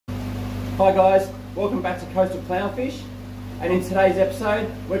Hi guys, welcome back to Coastal Clownfish, and in today's episode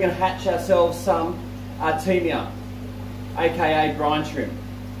we're going to hatch ourselves some Artemia, aka brine shrimp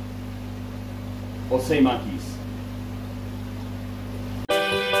or sea monkeys.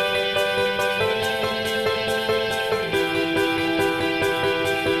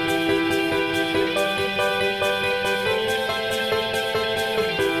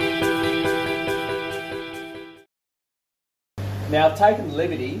 Now I've taken the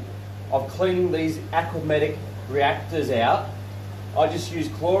liberty of cleaning these aquatic reactors out. I just use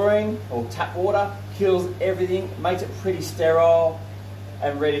chlorine or tap water, kills everything, makes it pretty sterile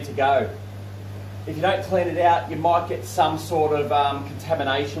and ready to go. If you don't clean it out, you might get some sort of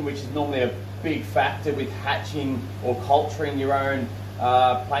contamination, which is normally a big factor with hatching or culturing your own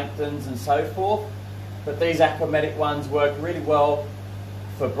planktons and so forth. But these aquatic ones work really well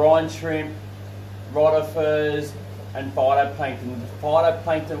for brine shrimp, rotifers, and phytoplankton. The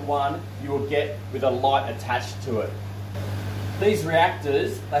phytoplankton one you will get with a light attached to it. These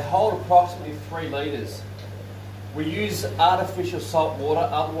reactors, they hold approximately 3 litres. We use artificial salt water,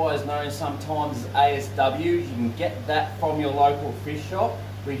 otherwise known sometimes as ASW. You can get that from your local fish shop.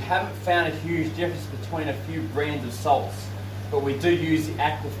 We haven't found a huge difference between a few brands of salts, but we do use the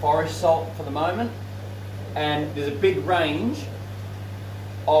aqua forest salt for the moment, and there's a big range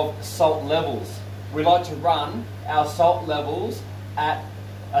of salt levels. We like to run our salt levels at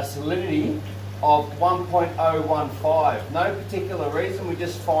a salinity of 1.015. No particular reason, we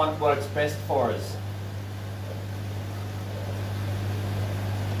just find it works best for us.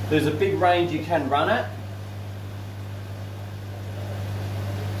 There's a big range you can run at.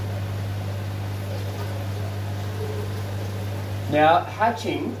 Now,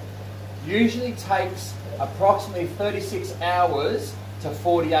 hatching usually takes approximately 36 hours to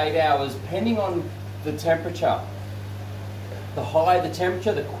 48 hours, depending on the temperature. The higher the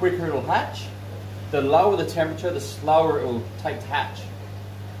temperature, the quicker it will hatch. The lower the temperature, the slower it will take to hatch.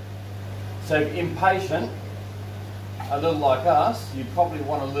 So if you're impatient, a little like us, you probably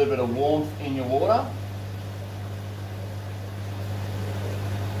want a little bit of warmth in your water.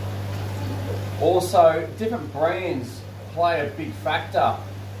 Also, different brands play a big factor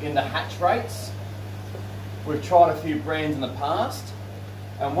in the hatch rates. We've tried a few brands in the past,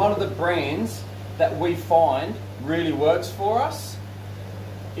 and one of the brands that we find really works for us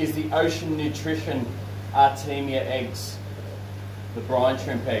is the Ocean Nutrition Artemia eggs, the brine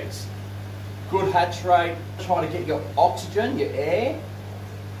shrimp eggs. Good hatch rate, try to get your oxygen, your air,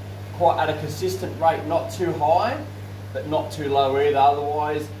 quite at a consistent rate, not too high, but not too low either,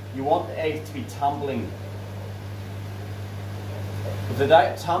 otherwise you want the eggs to be tumbling. If they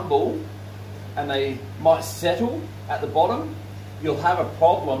don't tumble and they might settle at the bottom, you'll have a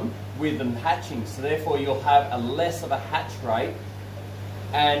problem with them hatching, so therefore you'll have a less of a hatch rate,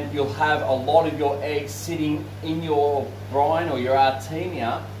 and you'll have a lot of your eggs sitting in your brine or your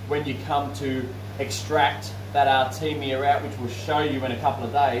Artemia when you come to extract that Artemia out, which we'll show you in a couple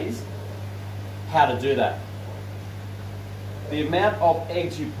of days how to do that. The amount of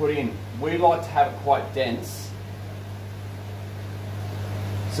eggs you put in, we like to have it quite dense,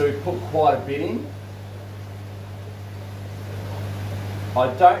 so we put quite a bit in. I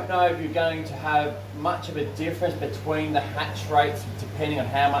don't know if you're going to have much of a difference between the hatch rates depending on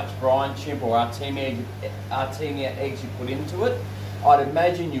how much brine shrimp or Artemia eggs you put into it. I'd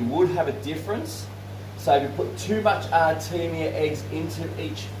imagine you would have a difference. So if you put too much Artemia eggs into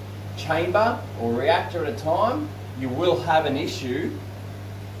each chamber or reactor at a time, you will have an issue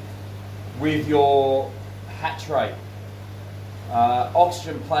with your hatch rate.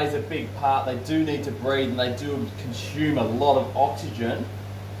 Oxygen plays a big part. They do need to breathe, and they do consume a lot of oxygen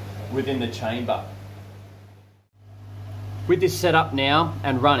within the chamber. With this set up now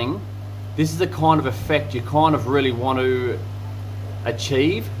and running, this is the kind of effect you kind of really want to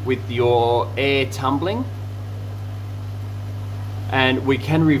achieve with your air tumbling. And we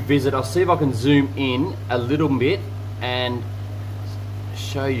can revisit, I'll see if I can zoom in a little bit and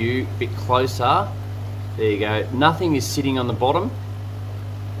show you a bit closer. There you go, nothing is sitting on the bottom.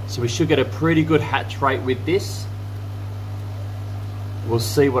 So we should get a pretty good hatch rate with this. We'll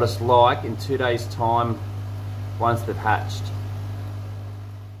see what it's like in 2 days' time once they've hatched.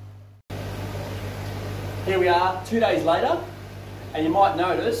 Here we are 2 days later, and you might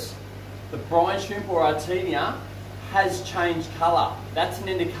notice the brine shrimp or Artemia has changed colour. That's an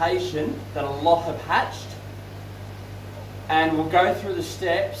indication that a lot have hatched, and we'll go through the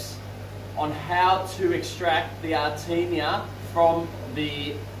steps on how to extract the Artemia from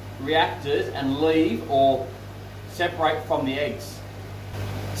the reactors and leave or separate from the eggs.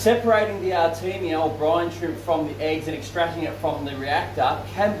 Separating the Artemia or brine shrimp from the eggs and extracting it from the reactor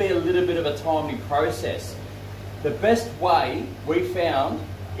can be a little bit of a timely process. The best way we found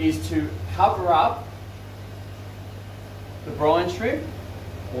is to cover up the brine shrimp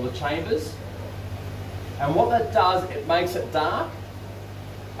or the chambers, and what that does, it makes it dark.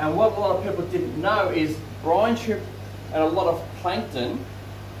 And what a lot of people didn't know is brine shrimp and a lot of plankton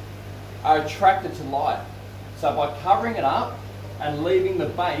are attracted to light. So by covering it up and leaving the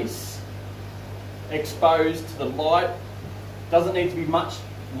base exposed to the light, doesn't need to be much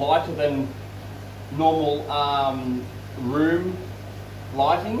lighter than normal room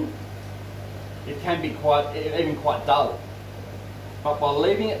lighting. It can be even quite dull. But by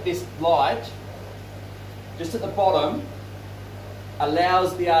leaving it this light, just at the bottom,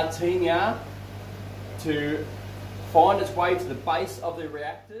 allows the Artemia to find its way to the base of the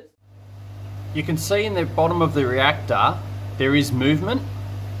reactors. You can see in the bottom of the reactor there is movement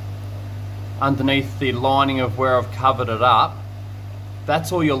underneath the lining of where I've covered it up.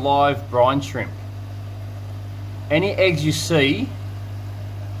 That's all your live brine shrimp. Any eggs you see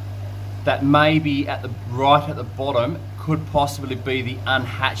that may be right at the bottom could possibly be the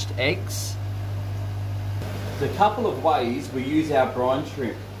unhatched eggs. There's a couple of ways we use our brine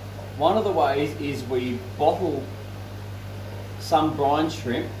shrimp. One of the ways is we bottle some brine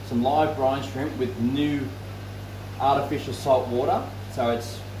shrimp, some live brine shrimp, with new artificial salt water, so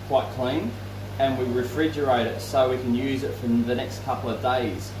it's quite clean, and we refrigerate it so we can use it for the next couple of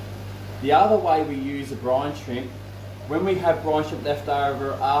days. The other way we use the brine shrimp, when we have brine shrimp left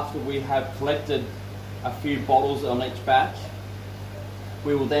over after we have collected a few bottles on each batch,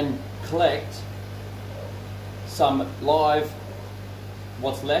 we will then collect some live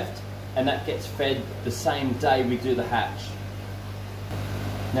what's left, and that gets fed the same day we do the hatch.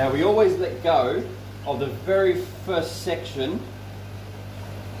 Now we always let go of the very first section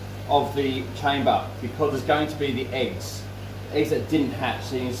of the chamber because it's going to be the eggs that didn't hatch.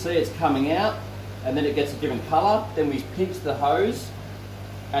 So you can see it's coming out and then it gets a different colour. Then we pinch the hose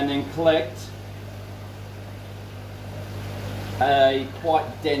and then collect a quite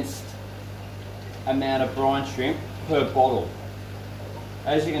dense amount of brine shrimp per bottle.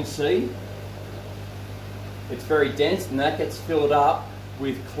 As you can see, it's very dense, and that gets filled up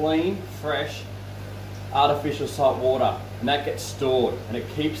with clean, fresh, artificial salt water, and that gets stored, and it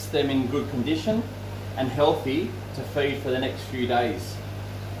keeps them in good condition and healthy to feed for the next few days.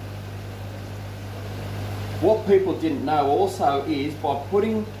 What people didn't know also is by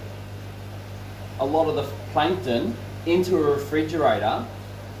putting a lot of the plankton into a refrigerator,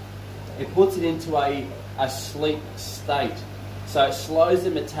 it puts it into a sleep state. So it slows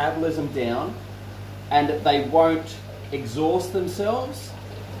the metabolism down and they won't exhaust themselves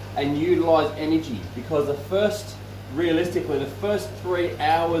and utilise energy, because realistically, the first 3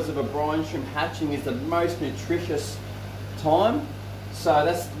 hours of a brine shrimp hatching is the most nutritious time. So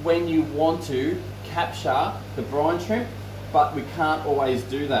that's when you want to capture the brine shrimp, but we can't always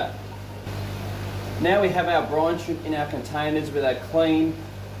do that. Now we have our brine shrimp in our containers with our clean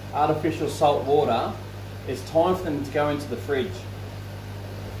artificial salt water. It's time for them to go into the fridge.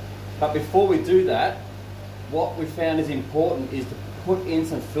 But before we do that, what we found is important is to put in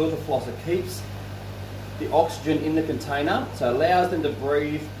some filter floss. It keeps the oxygen in the container, so it allows them to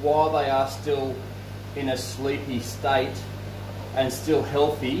breathe while they are still in a sleepy state and still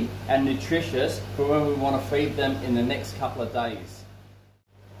healthy and nutritious for when we want to feed them in the next couple of days.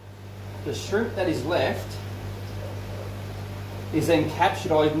 The shrimp that is left is then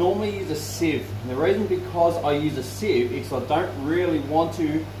captured. I normally use a sieve. And the reason because I use a sieve is I don't really want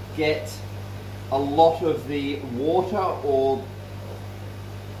to get a lot of the water or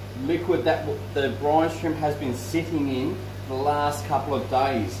liquid that the brine shrimp has been sitting in for the last couple of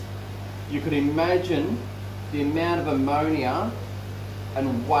days. You could imagine the amount of ammonia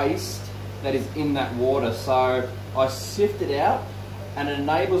and waste that is in that water. So I sift it out, and it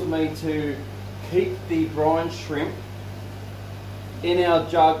enables me to keep the brine shrimp in our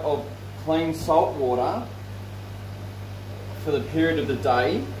jug of clean salt water for the period of the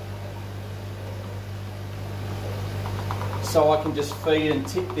day, so I can just feed and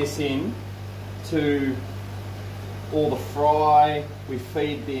tip this in to all the fry. We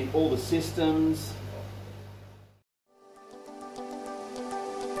feed all the systems.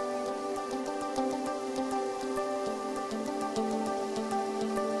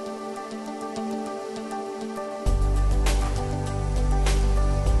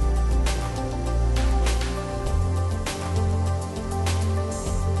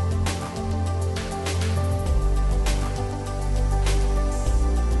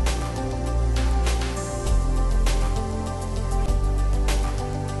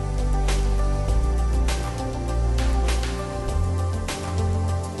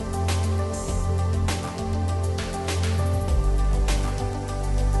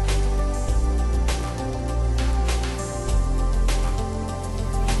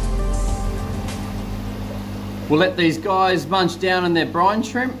 We'll let these guys munch down on their brine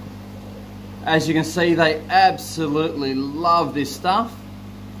shrimp. As you can see, they absolutely love this stuff.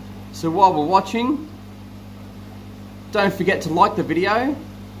 So while we're watching, don't forget to like the video,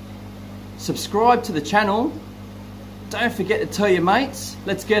 subscribe to the channel, don't forget to tell your mates.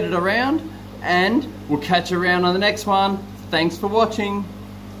 Let's get it around, and we'll catch you around on the next one. Thanks for watching.